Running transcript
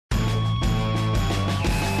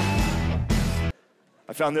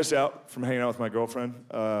I found this out from hanging out with my girlfriend.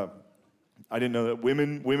 I didn't know that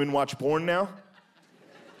women watch porn now.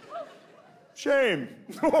 Shame.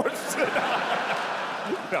 No,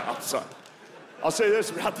 I'm sorry. I'll say this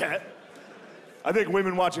about that. I think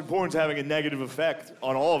women watching porn is having a negative effect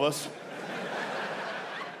on all of us.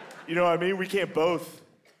 You know what I mean? We can't both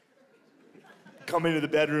come into the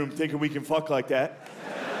bedroom thinking we can fuck like that.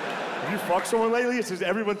 Have you fucked someone lately? It's just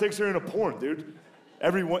everyone thinks they're in a porn, dude.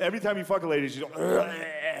 Every time you fuck a lady, she's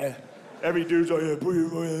like, every dude's like,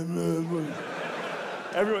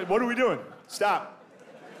 everyone, what are we doing? Stop.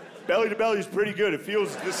 Belly to belly is pretty good. It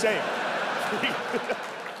feels the same.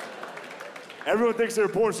 Everyone thinks they're a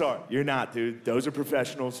porn star. You're not, dude. Those are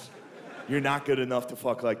professionals. You're not good enough to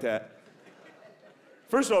fuck like that.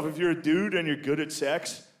 First off, if you're a dude and you're good at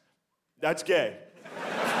sex, that's gay.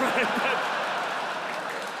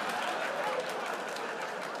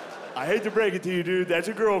 I hate to break it to you, dude. That's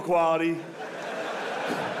a girl quality.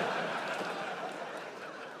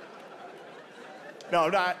 No,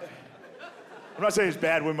 I'm not saying it's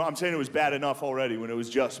bad women. I'm saying it was bad enough already when it was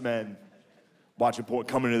just men watching porn,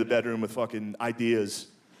 coming into the bedroom with fucking ideas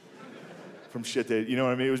from shit that, you know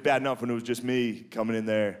what I mean? It was bad enough when it was just me coming in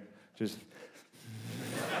there, just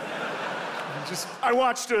I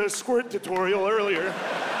watched a squirt tutorial earlier.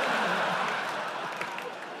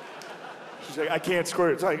 She's like, I can't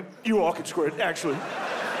squirt. It's like, you all can squirt, actually.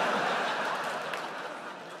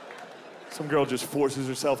 Some girl just forces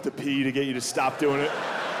herself to pee to get you to stop doing it.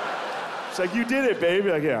 It's like, you did it, baby.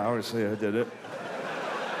 Like, yeah, obviously I did it.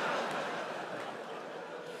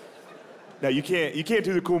 Now, you can't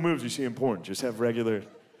do the cool moves you see in porn. Just do regular.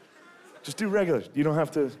 You don't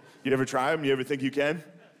have to. You ever try them? You ever think you can?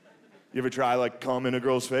 You ever try, like, cum in a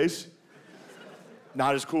girl's face?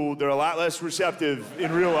 Not as cool. They're a lot less receptive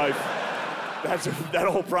in real life. That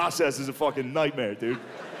whole process is a fucking nightmare, dude.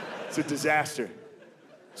 It's a disaster.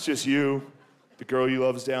 It's just you, the girl you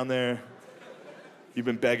love is down there. You've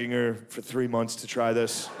been begging her for 3 months to try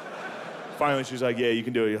this. Finally, she's like, yeah, you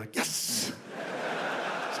can do it. You're like, yes!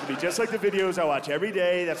 It's gonna be just like the videos I watch every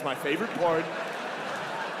day. That's my favorite part.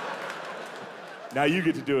 Now you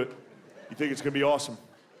get to do it. You think it's gonna be awesome.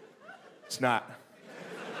 It's not.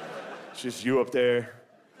 It's just you up there,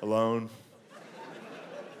 alone.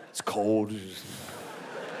 It's cold.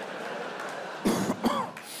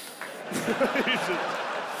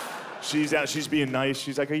 She's being nice.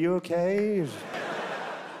 She's like, are you okay?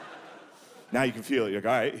 Now you can feel it. You're like,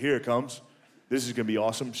 all right, here it comes. This is gonna be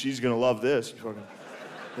awesome. She's gonna love this.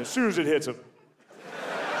 As soon as it hits them,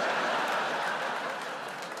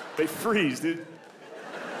 they freeze, dude.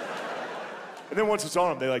 And then once it's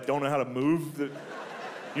on them, they like don't know how to move. You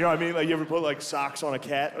know what I mean? Like you ever put like socks on a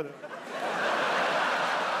cat?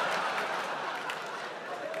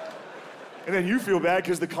 And then you feel bad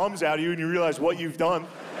because the cum's out of you and you realize what you've done.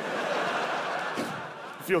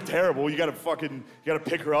 You feel terrible. You gotta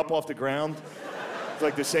pick her up off the ground. It's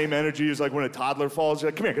like the same energy as like when a toddler falls. You're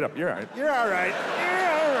like, come here, get up. You're all right. You're all right. You're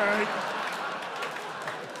all right.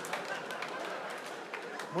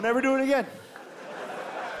 We'll never do it again.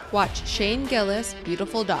 Watch Shane Gillis'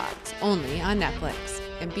 Beautiful Dogs, only on Netflix.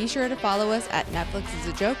 And be sure to follow us at Netflix is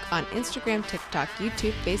a Joke on Instagram, TikTok,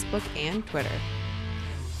 YouTube, Facebook, and Twitter.